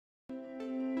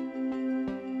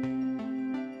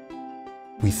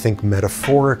We think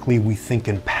metaphorically, we think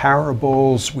in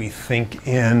parables, we think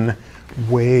in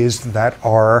ways that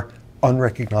are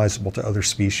unrecognizable to other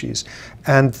species.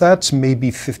 And that's maybe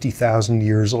 50,000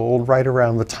 years old, right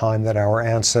around the time that our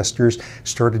ancestors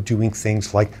started doing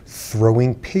things like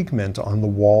throwing pigment on the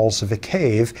walls of a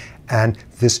cave, and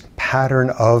this pattern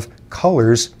of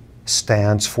colors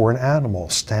stands for an animal,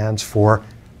 stands for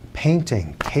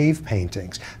painting, cave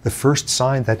paintings. The first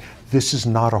sign that this is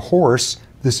not a horse,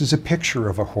 this is a picture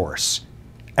of a horse.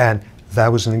 And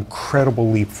that was an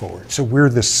incredible leap forward. So we're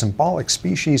this symbolic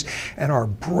species, and our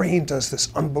brain does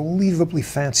this unbelievably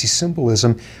fancy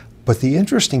symbolism. But the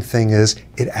interesting thing is,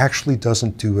 it actually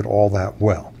doesn't do it all that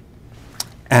well.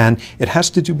 And it has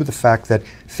to do with the fact that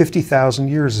 50,000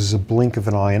 years is a blink of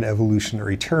an eye in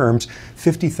evolutionary terms.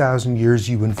 50,000 years,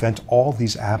 you invent all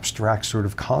these abstract sort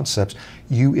of concepts.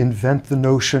 You invent the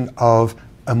notion of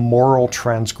a moral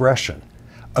transgression.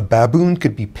 A baboon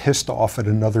could be pissed off at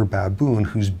another baboon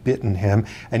who's bitten him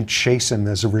and chase him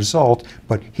as a result,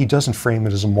 but he doesn't frame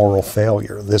it as a moral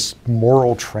failure. This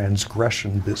moral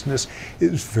transgression business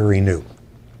is very new.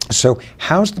 So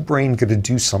how's the brain going to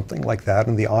do something like that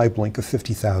in the eye blink of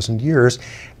 50,000 years?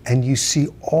 And you see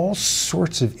all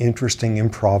sorts of interesting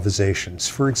improvisations.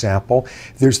 For example,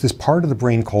 there's this part of the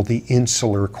brain called the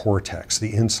insular cortex, the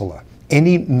insula.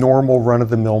 Any normal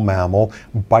run-of-the-mill mammal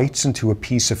bites into a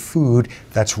piece of food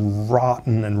that's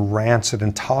rotten and rancid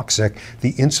and toxic.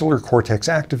 The insular cortex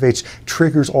activates,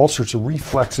 triggers all sorts of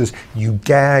reflexes. You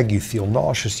gag, you feel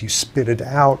nauseous, you spit it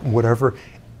out, whatever.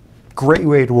 Great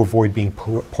way to avoid being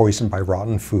poisoned by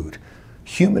rotten food.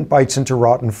 Human bites into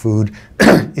rotten food,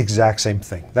 exact same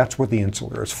thing. That's what the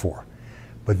insular is for.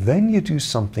 But then you do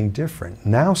something different.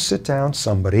 Now sit down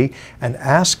somebody and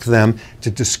ask them to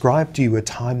describe to you a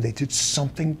time they did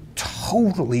something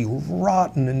totally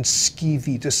rotten and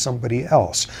skeevy to somebody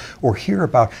else. Or hear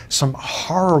about some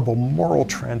horrible moral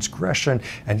transgression,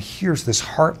 and here's this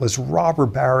heartless robber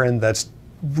baron that's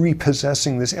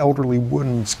repossessing this elderly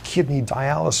woman's kidney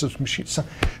dialysis machine.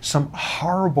 Some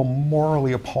horrible,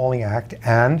 morally appalling act,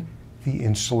 and the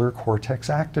insular cortex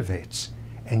activates.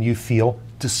 And you feel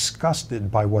disgusted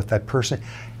by what that person.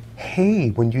 Hey,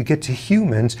 when you get to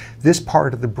humans, this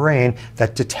part of the brain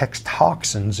that detects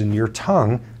toxins in your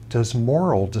tongue does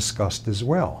moral disgust as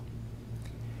well.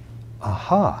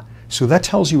 Aha. So that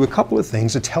tells you a couple of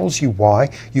things. It tells you why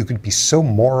you could be so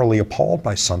morally appalled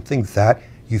by something that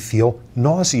you feel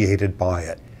nauseated by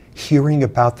it. Hearing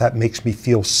about that makes me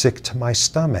feel sick to my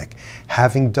stomach.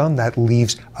 Having done that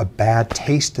leaves a bad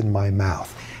taste in my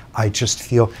mouth. I just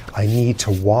feel I need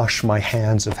to wash my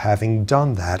hands of having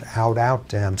done that. Out,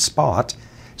 damn spot.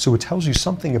 So it tells you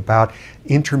something about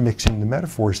intermixing the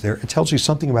metaphors there. It tells you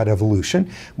something about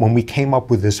evolution. When we came up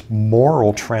with this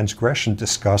moral transgression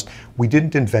disgust, we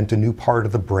didn't invent a new part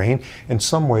of the brain. In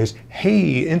some ways,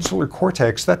 hey, insular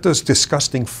cortex, that does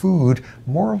disgusting food.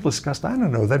 Moral disgust, I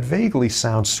don't know, that vaguely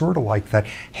sounds sort of like that.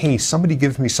 Hey, somebody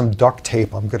give me some duct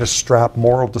tape. I'm going to strap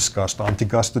moral disgust onto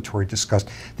gustatory disgust.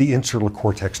 The insular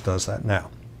cortex does that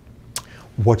now.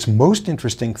 What's most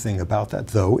interesting thing about that,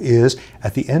 though, is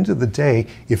at the end of the day,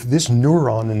 if this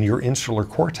neuron in your insular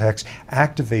cortex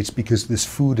activates because this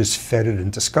food is fetid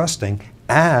and disgusting,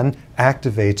 and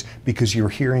activates because you're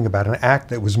hearing about an act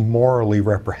that was morally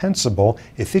reprehensible,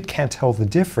 if it can't tell the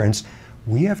difference,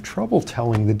 we have trouble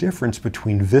telling the difference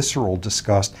between visceral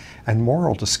disgust and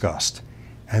moral disgust.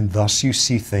 And thus you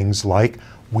see things like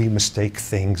we mistake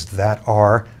things that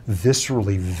are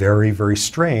viscerally very, very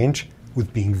strange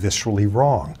with being viscerally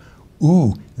wrong.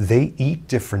 Ooh, they eat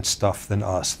different stuff than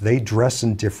us. They dress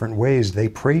in different ways. They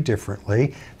pray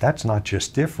differently. That's not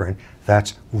just different.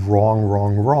 That's wrong,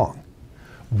 wrong, wrong.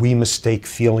 We mistake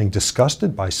feeling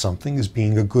disgusted by something as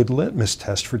being a good litmus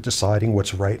test for deciding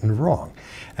what's right and wrong.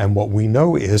 And what we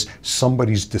know is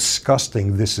somebody's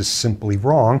disgusting, this is simply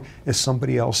wrong, is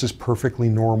somebody else's perfectly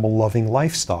normal, loving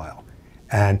lifestyle.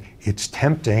 And it's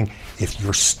tempting if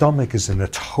your stomach is in a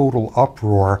total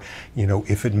uproar, you know,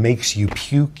 if it makes you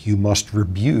puke, you must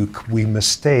rebuke. We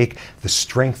mistake the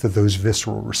strength of those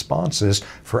visceral responses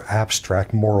for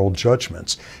abstract moral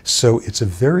judgments. So it's a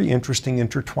very interesting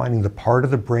intertwining. The part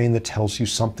of the brain that tells you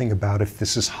something about if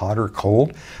this is hot or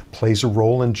cold plays a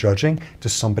role in judging.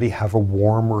 Does somebody have a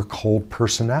warm or cold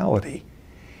personality?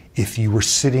 If you were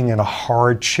sitting in a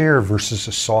hard chair versus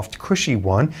a soft, cushy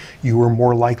one, you were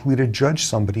more likely to judge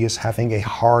somebody as having a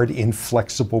hard,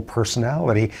 inflexible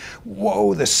personality.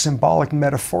 Whoa, this symbolic,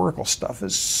 metaphorical stuff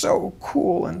is so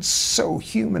cool and so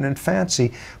human and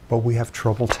fancy, but we have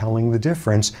trouble telling the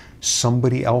difference.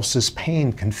 Somebody else's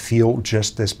pain can feel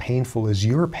just as painful as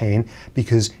your pain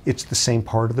because it's the same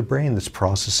part of the brain that's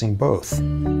processing both.